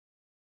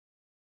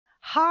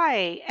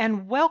Hi,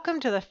 and welcome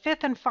to the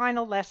fifth and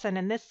final lesson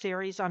in this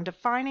series on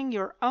defining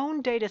your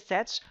own data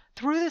sets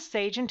through the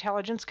Sage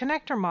Intelligence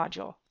Connector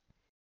module.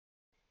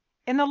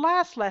 In the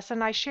last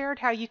lesson, I shared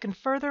how you can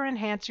further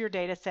enhance your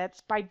data sets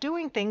by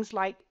doing things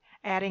like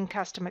adding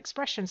custom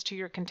expressions to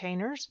your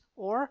containers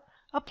or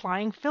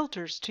applying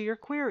filters to your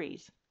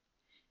queries.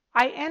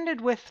 I ended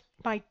with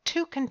my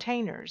 2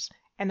 containers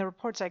and the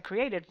reports I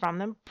created from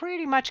them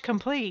pretty much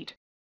complete.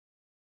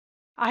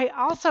 I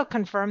also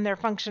confirmed their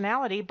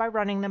functionality by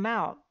running them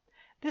out.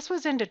 This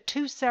was into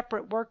 2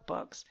 separate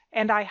workbooks,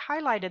 and I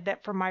highlighted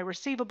that for my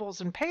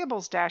receivables and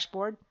payables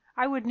dashboard,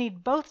 I would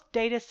need both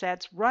data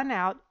sets run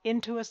out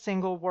into a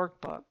single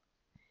workbook.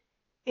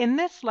 In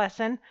this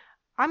lesson,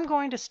 I'm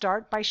going to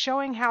start by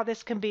showing how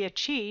this can be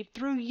achieved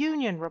through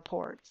union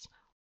reports.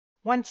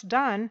 Once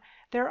done,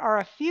 there are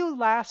a few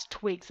last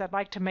tweaks I'd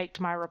like to make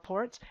to my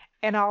reports,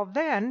 and I'll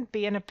then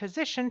be in a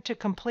position to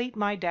complete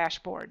my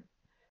dashboard.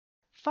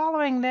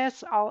 Following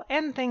this, I'll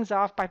end things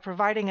off by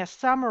providing a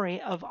summary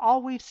of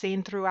all we've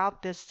seen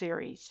throughout this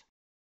series.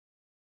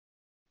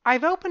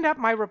 I've opened up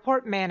my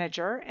report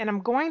manager and I'm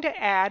going to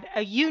add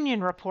a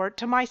union report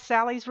to my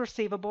Sally's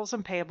Receivables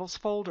and Payables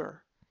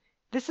folder.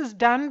 This is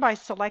done by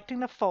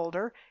selecting the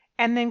folder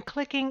and then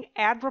clicking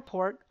Add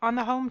Report on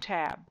the Home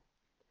tab.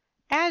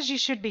 As you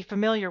should be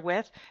familiar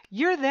with,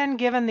 you're then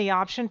given the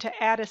option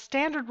to add a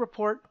standard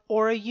report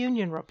or a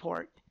union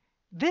report.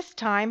 This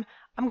time,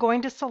 I'm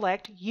going to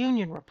select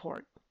Union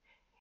Report.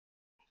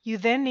 You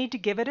then need to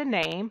give it a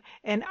name,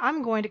 and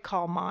I'm going to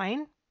call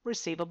mine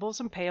Receivables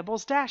and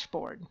Payables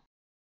Dashboard.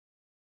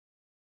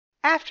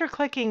 After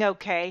clicking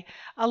OK,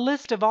 a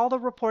list of all the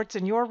reports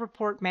in your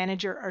report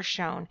manager are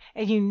shown,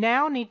 and you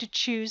now need to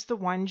choose the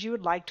ones you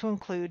would like to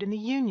include in the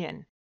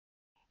union.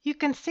 You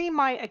can see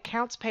my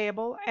accounts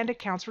payable and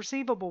accounts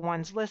receivable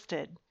ones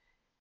listed.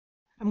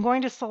 I'm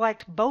going to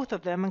select both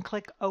of them and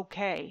click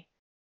OK.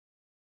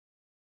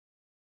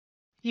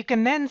 You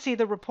can then see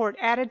the report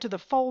added to the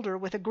folder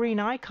with a green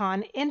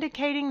icon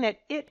indicating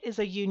that it is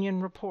a union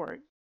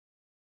report.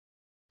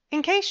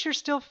 In case you're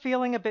still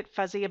feeling a bit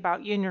fuzzy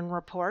about union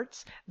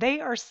reports,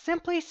 they are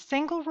simply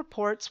single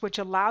reports which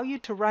allow you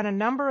to run a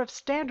number of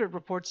standard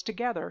reports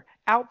together,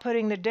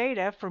 outputting the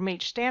data from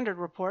each standard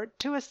report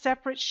to a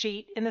separate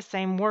sheet in the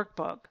same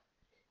workbook.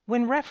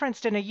 When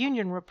referenced in a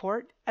union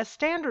report, a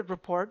standard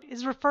report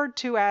is referred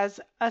to as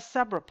a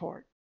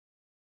subreport.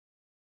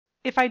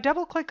 If I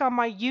double-click on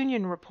my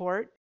union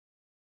report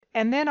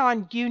and then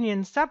on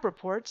Union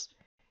Subreports,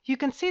 you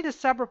can see the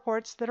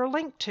subreports that are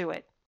linked to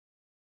it.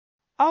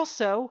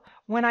 Also,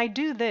 when I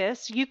do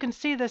this, you can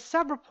see the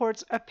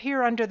subreports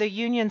appear under the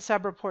Union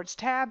Subreports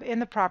tab in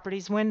the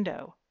Properties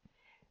window.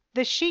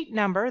 The sheet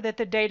number that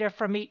the data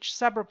from each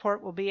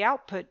subreport will be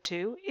output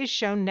to is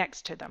shown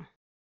next to them.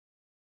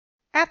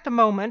 At the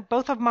moment,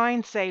 both of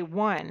mine say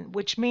 1,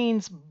 which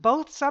means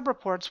both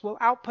subreports will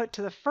output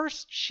to the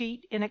first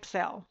sheet in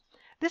Excel.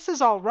 This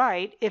is all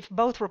right if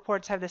both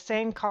reports have the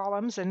same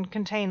columns and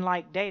contain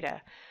like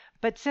data,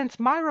 but since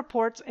my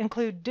reports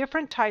include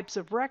different types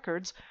of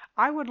records,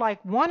 I would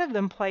like one of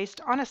them placed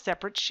on a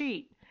separate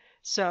sheet.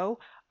 So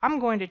I'm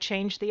going to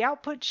change the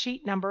output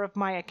sheet number of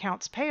my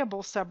accounts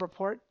payable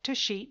subreport to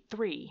sheet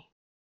 3.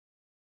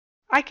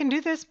 I can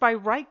do this by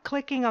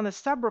right-clicking on the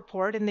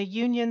subreport in the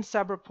Union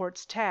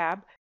Subreports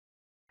tab,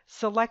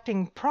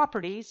 selecting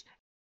Properties,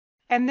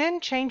 and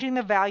then changing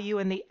the value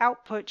in the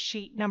output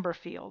sheet number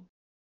field.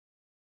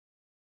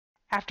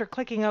 After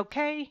clicking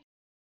OK,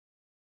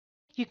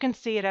 you can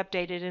see it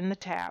updated in the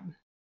tab.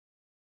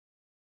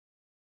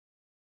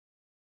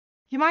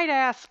 You might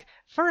ask,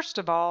 first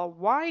of all,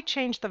 why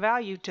change the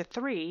value to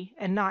 3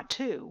 and not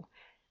 2?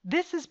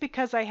 This is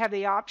because I have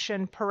the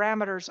option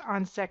Parameters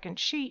on Second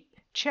Sheet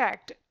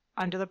checked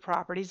under the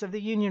Properties of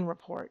the Union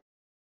Report.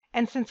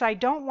 And since I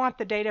don't want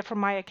the data from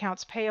my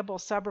Accounts Payable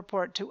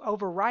subreport to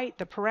overwrite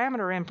the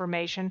parameter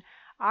information,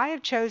 I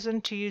have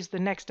chosen to use the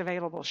next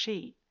available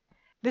sheet.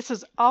 This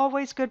is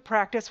always good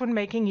practice when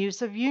making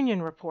use of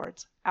union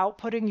reports,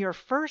 outputting your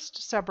first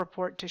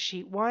subreport to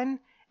sheet 1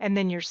 and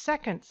then your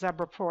second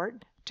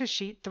subreport to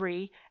sheet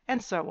 3 and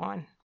so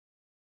on.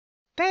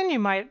 Then you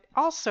might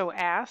also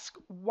ask,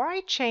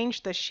 why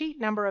change the sheet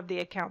number of the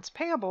accounts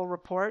payable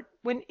report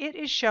when it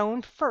is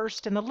shown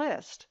first in the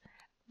list?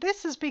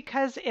 This is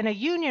because in a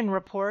union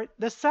report,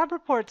 the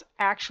subreports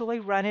actually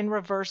run in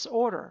reverse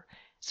order.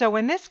 So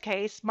in this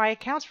case, my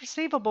accounts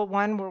receivable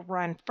one will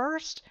run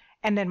first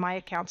and then my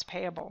accounts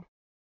payable.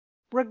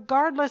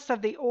 Regardless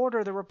of the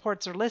order the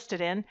reports are listed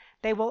in,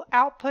 they will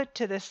output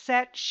to the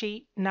set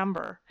sheet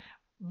number.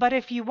 But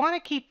if you want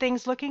to keep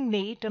things looking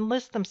neat and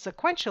list them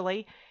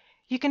sequentially,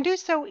 you can do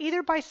so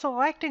either by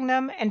selecting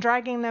them and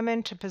dragging them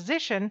into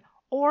position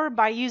or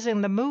by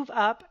using the Move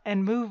Up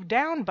and Move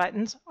Down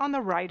buttons on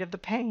the right of the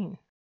pane.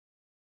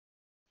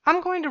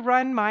 I'm going to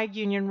run my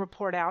union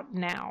report out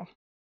now.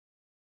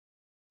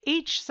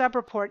 Each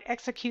subreport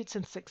executes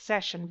in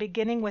succession,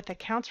 beginning with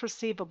accounts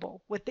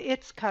receivable with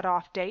its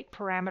cutoff date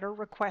parameter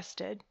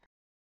requested,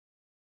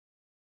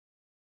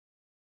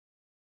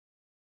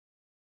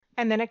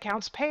 and then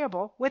accounts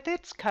payable with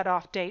its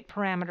cutoff date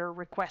parameter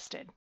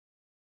requested.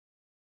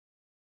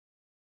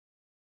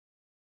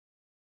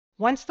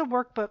 Once the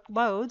workbook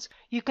loads,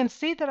 you can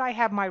see that I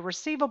have my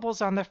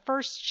receivables on the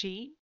first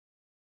sheet,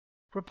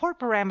 report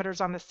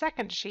parameters on the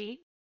second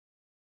sheet,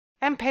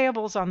 and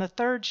payables on the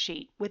third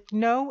sheet, with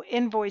no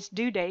invoice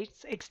due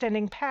dates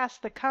extending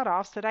past the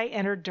cutoffs that I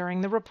entered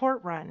during the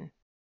report run.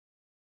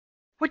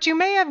 What you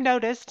may have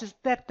noticed is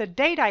that the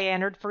date I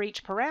entered for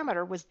each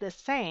parameter was the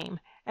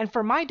same, and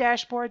for my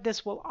dashboard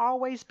this will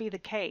always be the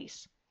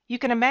case. You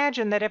can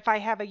imagine that if I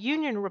have a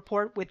union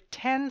report with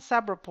 10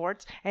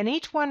 subreports and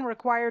each one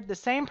required the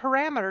same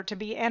parameter to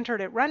be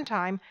entered at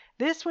runtime,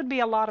 this would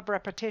be a lot of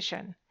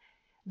repetition.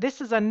 This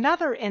is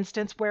another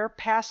instance where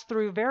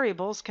pass-through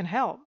variables can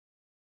help.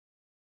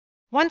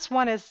 Once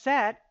one is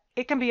set,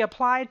 it can be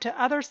applied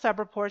to other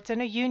subreports in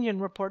a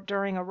union report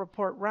during a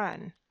report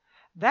run.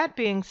 That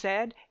being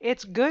said,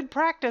 it's good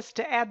practice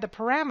to add the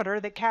parameter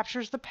that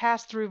captures the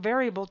pass-through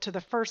variable to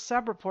the first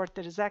subreport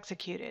that is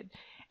executed,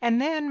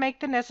 and then make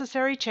the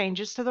necessary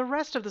changes to the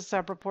rest of the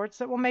subreports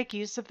that will make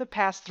use of the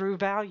pass-through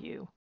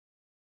value.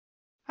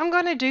 I'm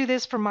going to do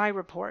this for my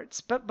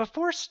reports, but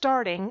before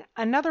starting,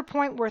 another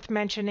point worth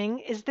mentioning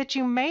is that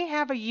you may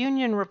have a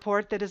union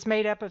report that is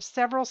made up of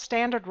several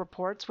standard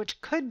reports which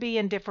could be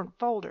in different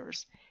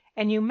folders,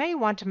 and you may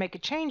want to make a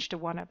change to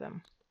one of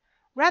them.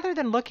 Rather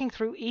than looking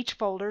through each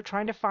folder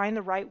trying to find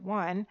the right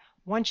one,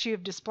 once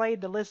you've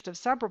displayed the list of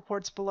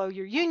subreports below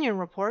your union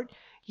report,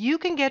 you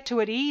can get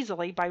to it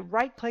easily by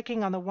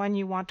right-clicking on the one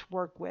you want to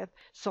work with,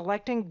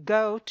 selecting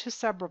Go to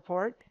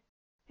Subreport,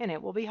 and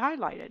it will be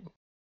highlighted.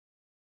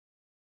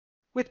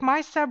 With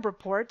my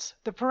subreports,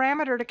 the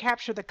parameter to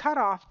capture the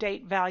cutoff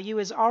date value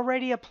is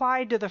already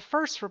applied to the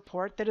first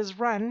report that is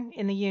run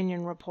in the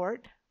union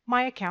report,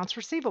 my accounts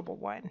receivable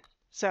one.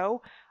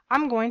 So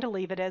I'm going to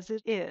leave it as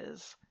it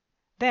is.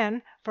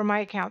 Then, for my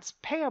accounts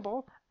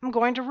payable, I'm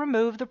going to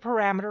remove the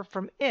parameter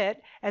from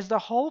it, as the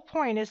whole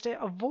point is to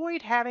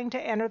avoid having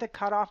to enter the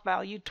cutoff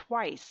value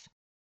twice.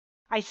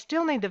 I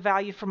still need the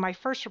value from my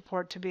first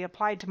report to be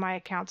applied to my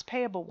accounts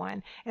payable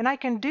one, and I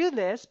can do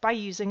this by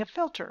using a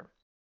filter.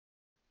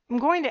 I'm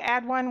going to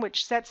add one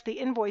which sets the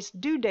invoice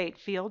due date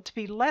field to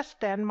be less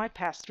than my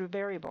pass-through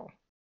variable.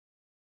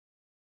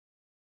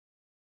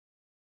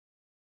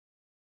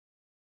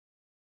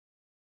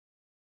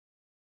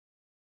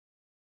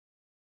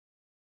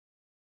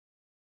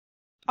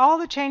 All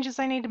the changes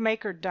I need to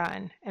make are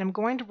done, and I'm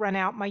going to run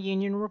out my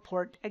union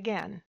report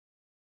again.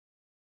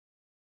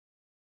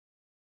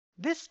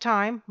 This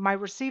time, my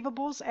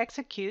receivables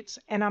executes,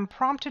 and I'm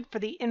prompted for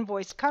the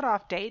invoice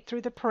cutoff date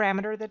through the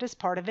parameter that is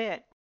part of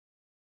it.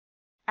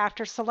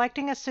 After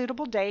selecting a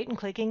suitable date and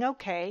clicking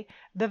OK,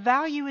 the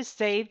value is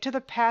saved to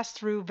the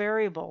pass-through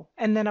variable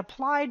and then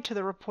applied to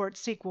the report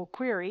SQL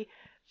query,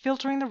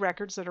 filtering the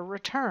records that are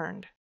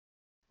returned.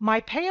 My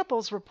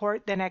payables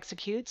report then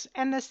executes,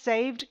 and the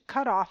saved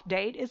cutoff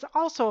date is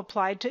also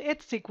applied to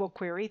its SQL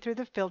query through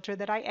the filter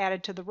that I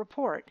added to the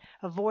report,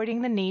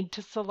 avoiding the need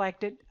to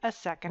select it a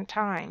second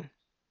time.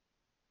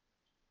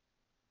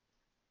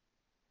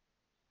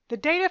 The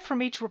data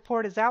from each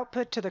report is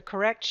output to the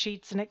correct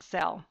sheets in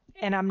Excel,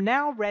 and I'm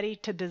now ready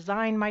to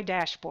design my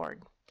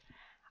dashboard.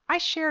 I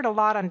shared a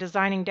lot on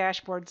designing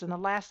dashboards in the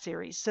last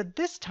series, so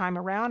this time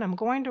around I'm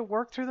going to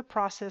work through the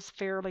process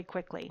fairly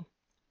quickly.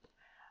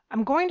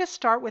 I'm going to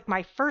start with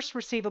my first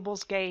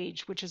receivables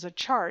gauge, which is a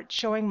chart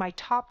showing my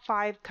top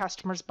 5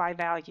 customers by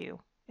value.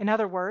 In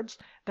other words,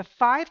 the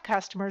 5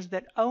 customers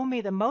that owe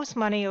me the most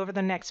money over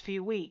the next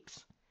few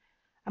weeks.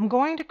 I'm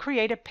going to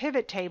create a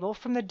pivot table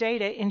from the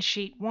data in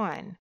Sheet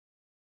 1.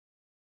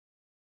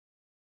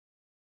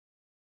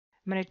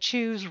 I'm going to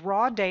choose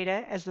raw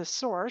data as the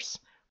source,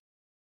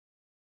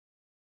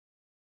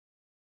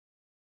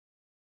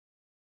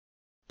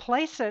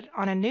 place it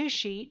on a new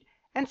sheet,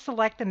 and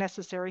select the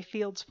necessary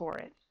fields for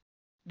it.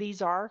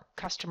 These are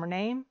customer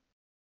name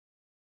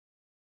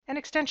and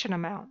extension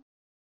amount.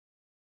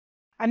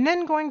 I'm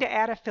then going to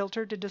add a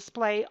filter to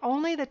display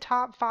only the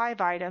top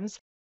 5 items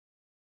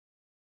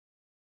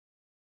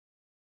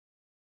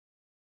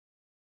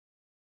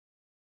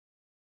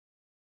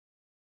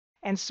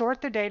and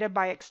sort the data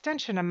by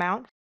extension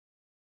amount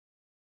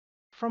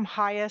from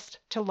highest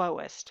to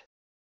lowest.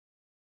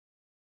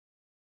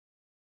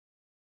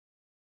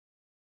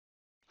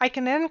 I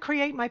can then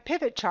create my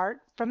pivot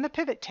chart from the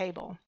pivot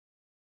table.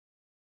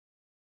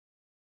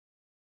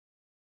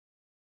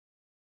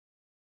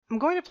 I'm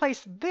going to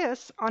place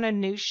this on a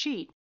new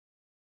sheet,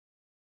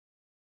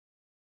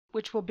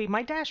 which will be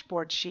my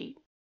dashboard sheet.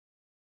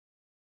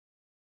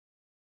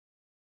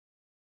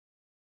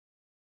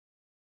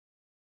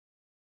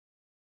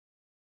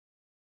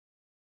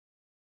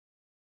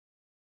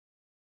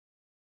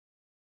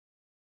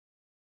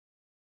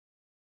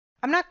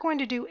 I'm not going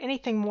to do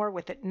anything more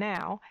with it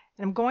now,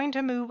 and I'm going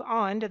to move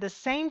on to the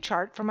same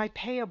chart for my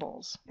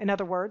payables. In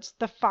other words,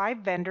 the 5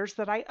 vendors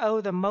that I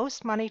owe the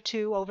most money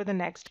to over the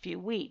next few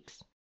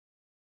weeks.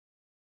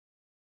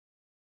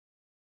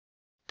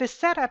 The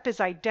setup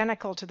is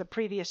identical to the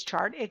previous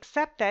chart,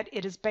 except that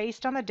it is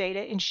based on the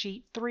data in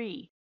Sheet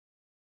 3.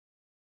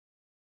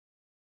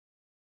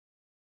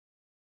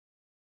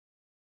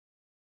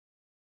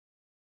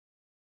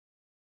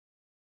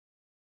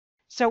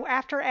 So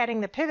after adding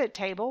the pivot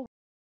table,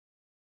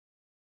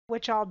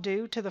 which I'll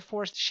do to the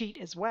fourth sheet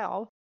as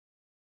well,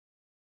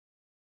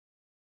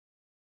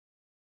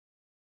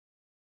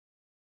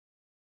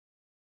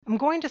 I'm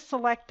going to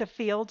select the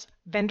fields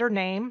vendor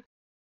name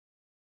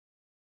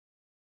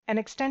and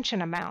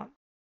extension amount.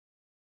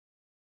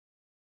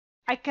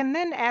 I can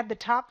then add the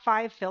top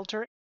 5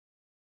 filter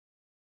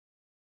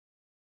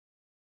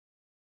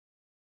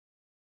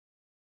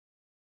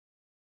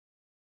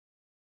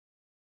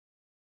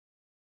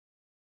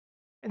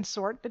and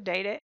sort the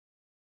data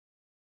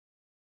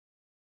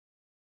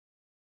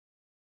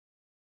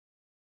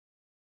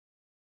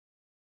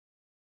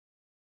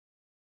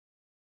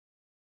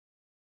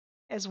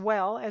as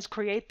well as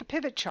create the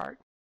pivot chart,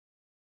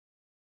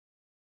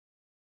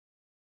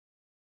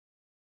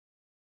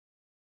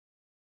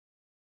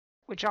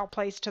 which I'll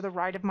place to the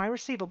right of my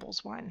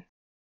receivables one.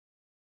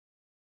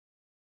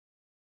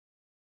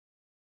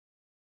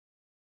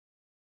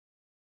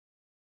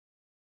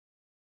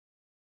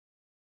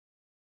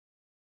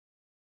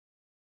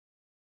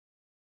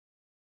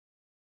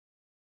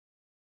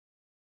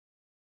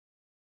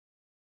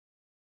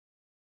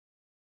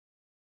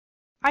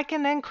 I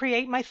can then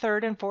create my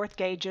third and fourth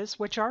gauges,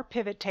 which are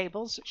pivot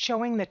tables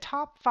showing the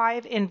top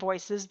 5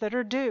 invoices that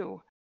are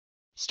due.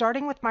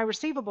 Starting with my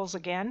receivables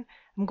again,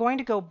 I'm going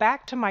to go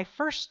back to my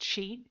first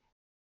sheet,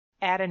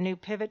 add a new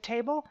pivot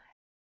table,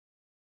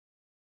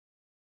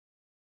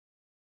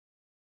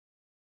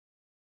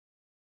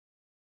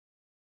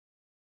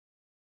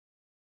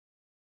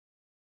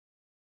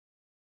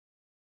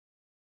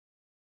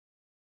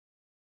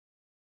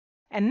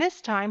 and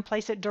this time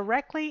place it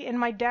directly in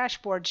my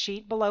dashboard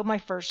sheet below my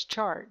first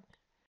chart.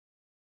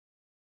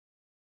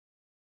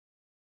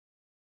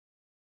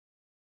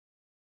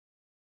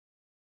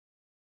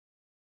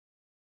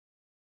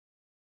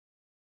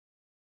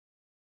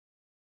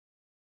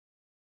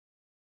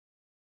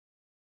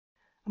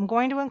 I'm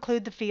going to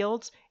include the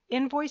fields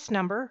invoice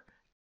number,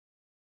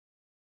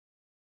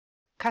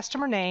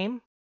 customer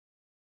name,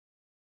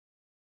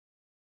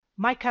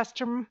 my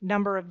customer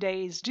number of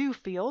days due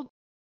field,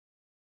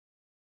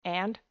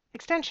 and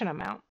extension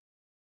amount.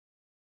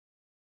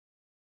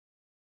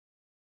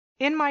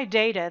 In my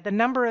data, the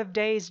number of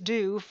days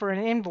due for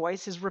an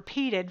invoice is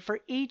repeated for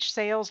each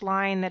sales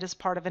line that is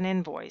part of an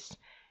invoice.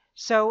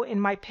 So in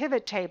my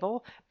pivot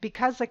table,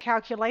 because the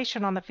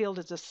calculation on the field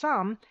is a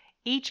sum,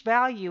 each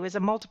value is a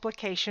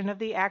multiplication of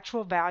the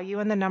actual value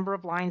and the number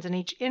of lines in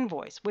each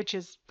invoice, which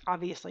is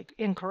obviously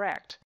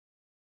incorrect.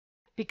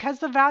 Because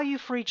the value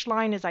for each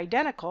line is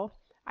identical,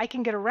 I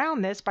can get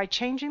around this by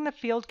changing the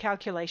field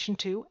calculation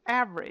to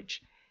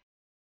average.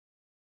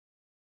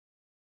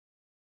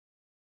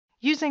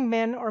 Using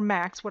min or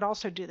max would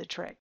also do the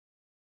trick.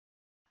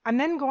 I'm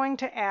then going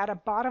to add a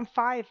bottom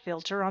 5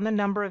 filter on the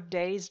number of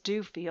days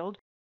due field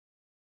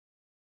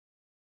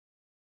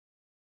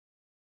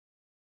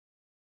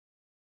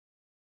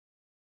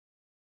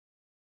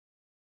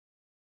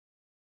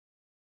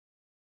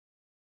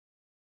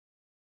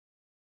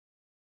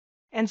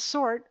and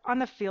sort on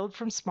the field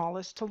from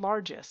smallest to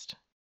largest.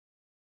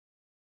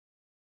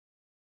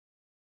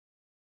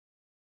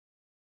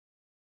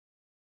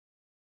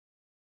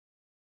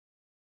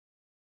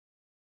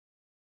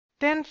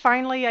 Then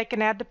finally I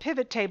can add the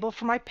pivot table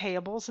for my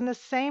payables in the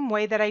same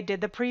way that I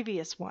did the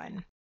previous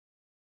one.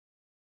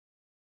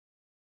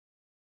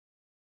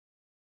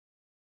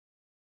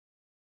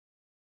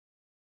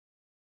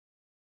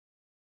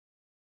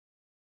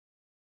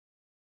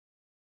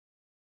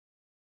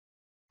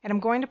 And I'm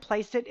going to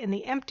place it in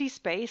the empty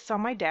space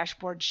on my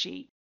dashboard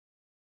sheet.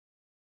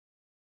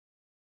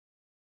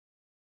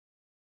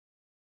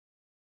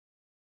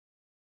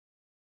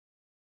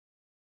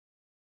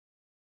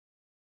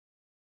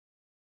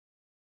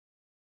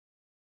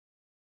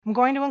 I'm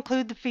going to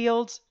include the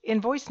fields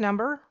invoice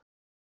number,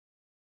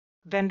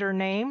 vendor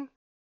name,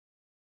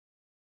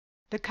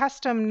 the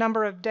custom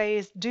number of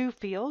days due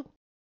field,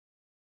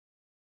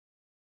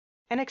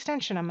 and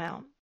extension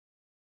amount.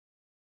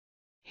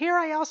 Here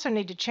I also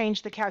need to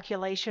change the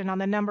calculation on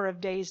the number of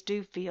days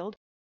due field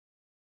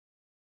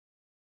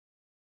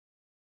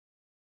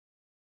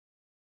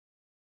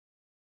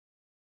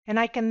and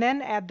I can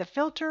then add the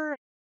filter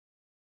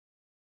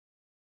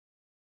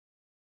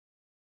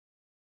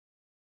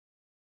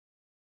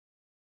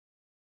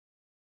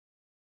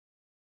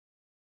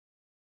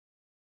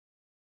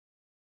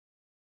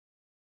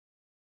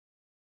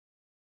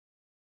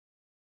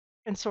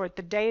and sort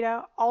the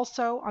data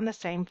also on the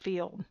same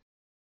field.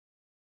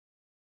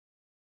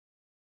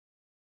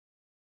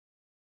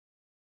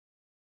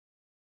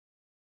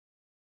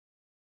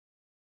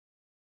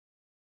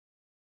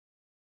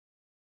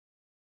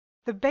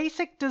 The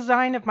basic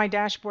design of my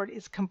dashboard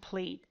is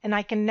complete, and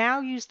I can now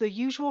use the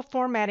usual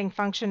formatting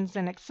functions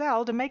in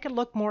Excel to make it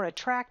look more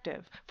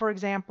attractive. For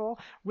example,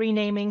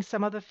 renaming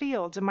some of the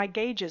fields in my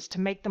gauges to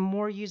make them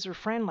more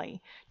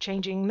user-friendly,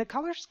 changing the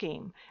color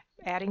scheme,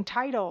 adding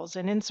titles,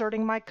 and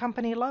inserting my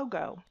company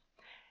logo.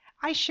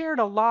 I shared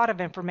a lot of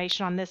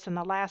information on this in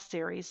the last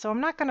series, so I'm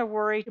not going to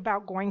worry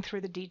about going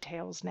through the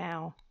details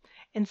now.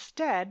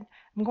 Instead,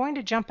 I'm going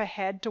to jump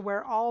ahead to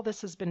where all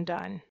this has been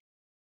done.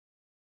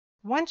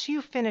 Once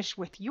you finish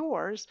with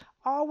yours,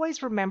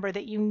 always remember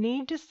that you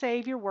need to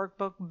save your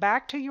workbook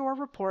back to your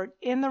report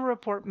in the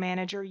Report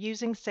Manager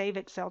using Save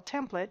Excel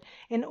template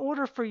in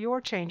order for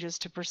your changes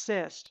to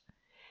persist.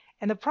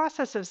 And the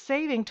process of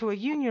saving to a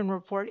union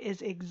report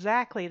is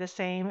exactly the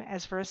same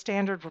as for a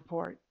standard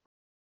report.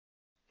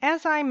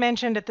 As I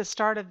mentioned at the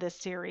start of this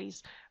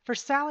series, for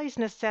Sally's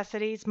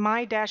Necessities,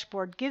 my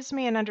dashboard gives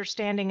me an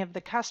understanding of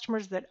the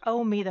customers that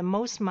owe me the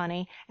most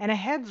money and a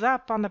heads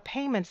up on the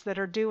payments that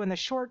are due in the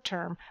short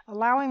term,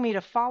 allowing me to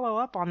follow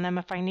up on them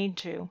if I need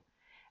to.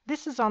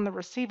 This is on the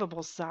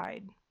receivables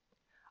side.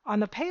 On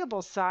the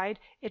payables side,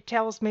 it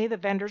tells me the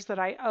vendors that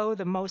I owe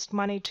the most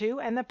money to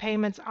and the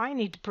payments I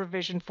need to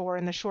provision for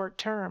in the short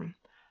term.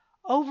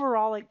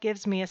 Overall, it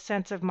gives me a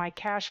sense of my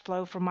cash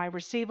flow for my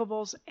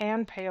receivables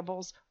and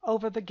payables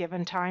over the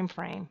given time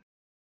frame.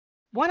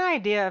 One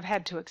idea I've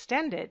had to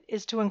extend it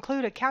is to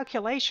include a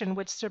calculation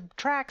which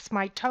subtracts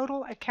my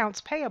total accounts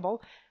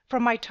payable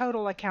from my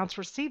total accounts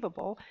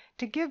receivable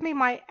to give me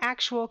my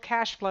actual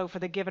cash flow for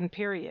the given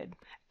period.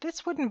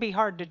 This wouldn't be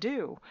hard to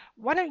do.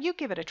 Why don't you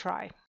give it a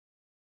try?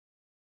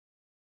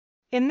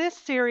 In this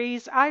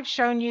series, I've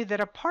shown you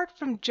that apart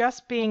from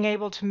just being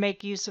able to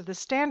make use of the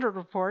standard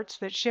reports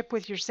that ship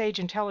with your Sage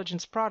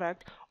Intelligence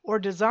product or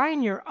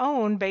design your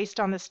own based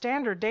on the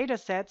standard data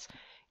sets,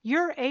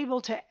 you're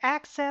able to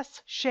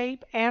access,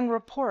 shape, and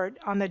report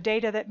on the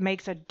data that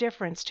makes a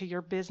difference to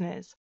your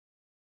business.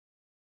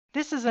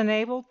 This is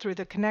enabled through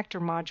the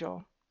connector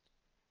module.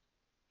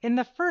 In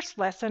the first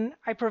lesson,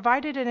 I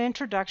provided an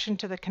introduction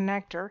to the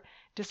connector,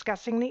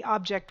 discussing the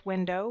object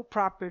window,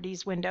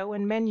 properties window,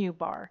 and menu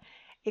bar,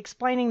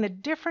 explaining the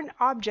different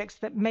objects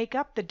that make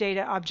up the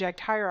data object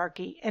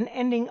hierarchy, and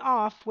ending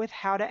off with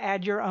how to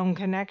add your own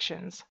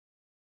connections.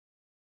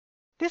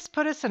 This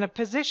put us in a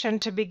position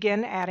to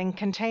begin adding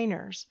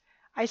containers.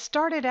 I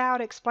started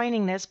out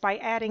explaining this by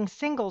adding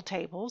single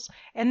tables,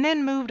 and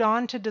then moved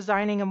on to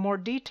designing a more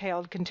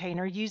detailed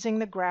container using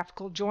the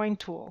graphical join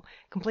tool,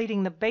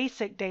 completing the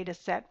basic data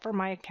set for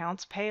my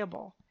accounts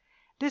payable.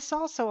 This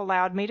also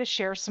allowed me to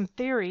share some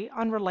theory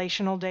on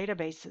relational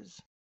databases.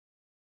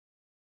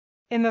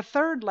 In the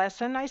third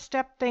lesson, I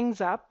stepped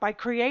things up by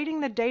creating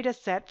the data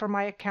set for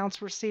my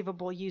accounts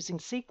receivable using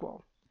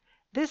SQL.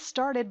 This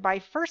started by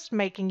first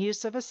making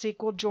use of a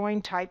SQL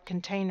join type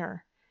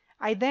container.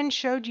 I then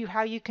showed you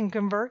how you can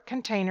convert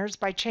containers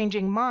by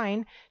changing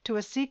mine to a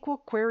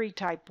SQL query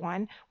type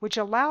one, which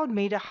allowed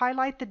me to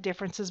highlight the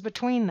differences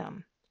between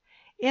them.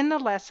 In the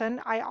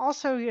lesson, I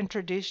also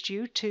introduced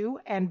you to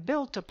and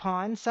built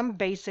upon some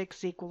basic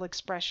SQL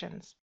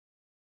expressions.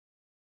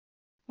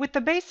 With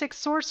the basic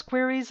source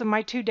queries of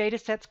my two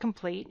datasets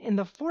complete, in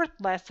the fourth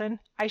lesson,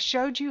 I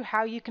showed you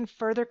how you can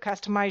further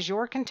customize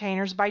your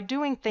containers by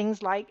doing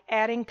things like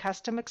adding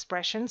custom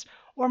expressions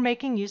or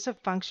making use of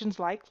functions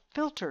like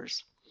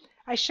filters.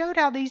 I showed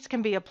how these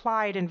can be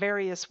applied in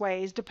various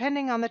ways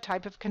depending on the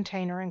type of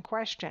container in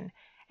question,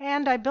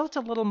 and I built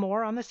a little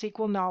more on the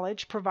SQL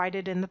knowledge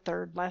provided in the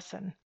third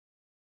lesson.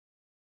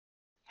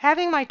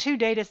 Having my two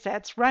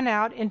datasets run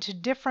out into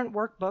different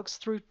workbooks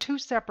through two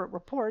separate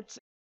reports,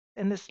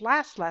 in this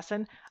last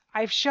lesson,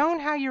 I've shown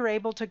how you're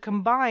able to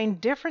combine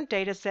different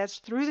data sets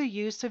through the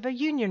use of a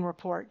union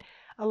report,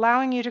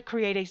 allowing you to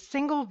create a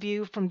single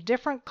view from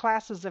different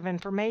classes of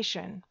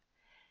information.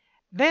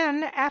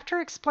 Then, after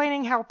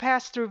explaining how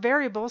pass-through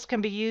variables can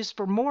be used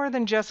for more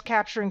than just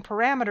capturing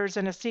parameters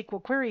in a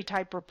SQL query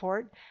type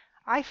report,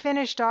 I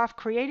finished off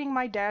creating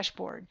my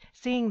dashboard,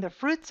 seeing the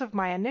fruits of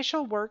my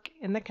initial work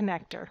in the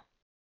connector.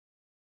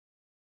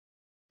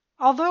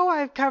 Although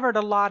I've covered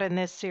a lot in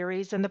this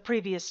series and the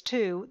previous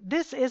two,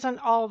 this isn't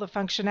all the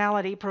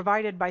functionality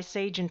provided by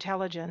Sage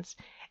Intelligence,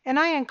 and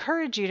I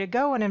encourage you to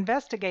go and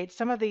investigate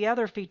some of the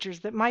other features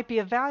that might be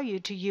of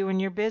value to you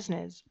and your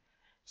business.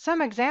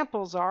 Some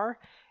examples are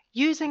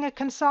using a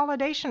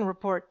consolidation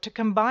report to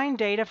combine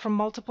data from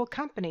multiple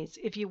companies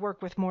if you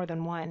work with more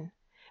than one,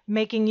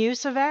 making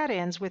use of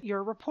add-ins with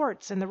your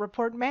reports in the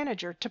Report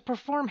Manager to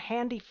perform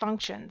handy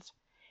functions,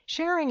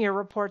 sharing your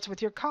reports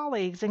with your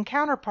colleagues and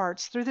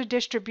counterparts through the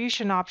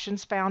distribution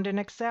options found in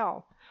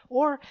Excel,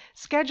 or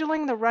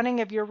scheduling the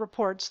running of your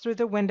reports through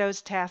the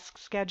Windows Task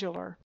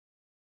Scheduler.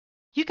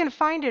 You can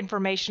find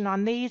information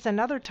on these and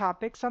other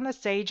topics on the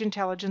Sage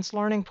Intelligence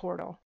Learning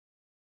Portal.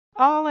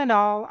 All in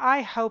all,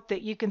 I hope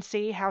that you can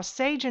see how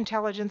Sage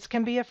Intelligence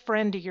can be a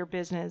friend to your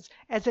business,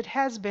 as it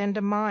has been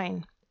to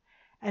mine.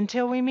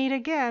 Until we meet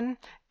again,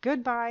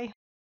 goodbye.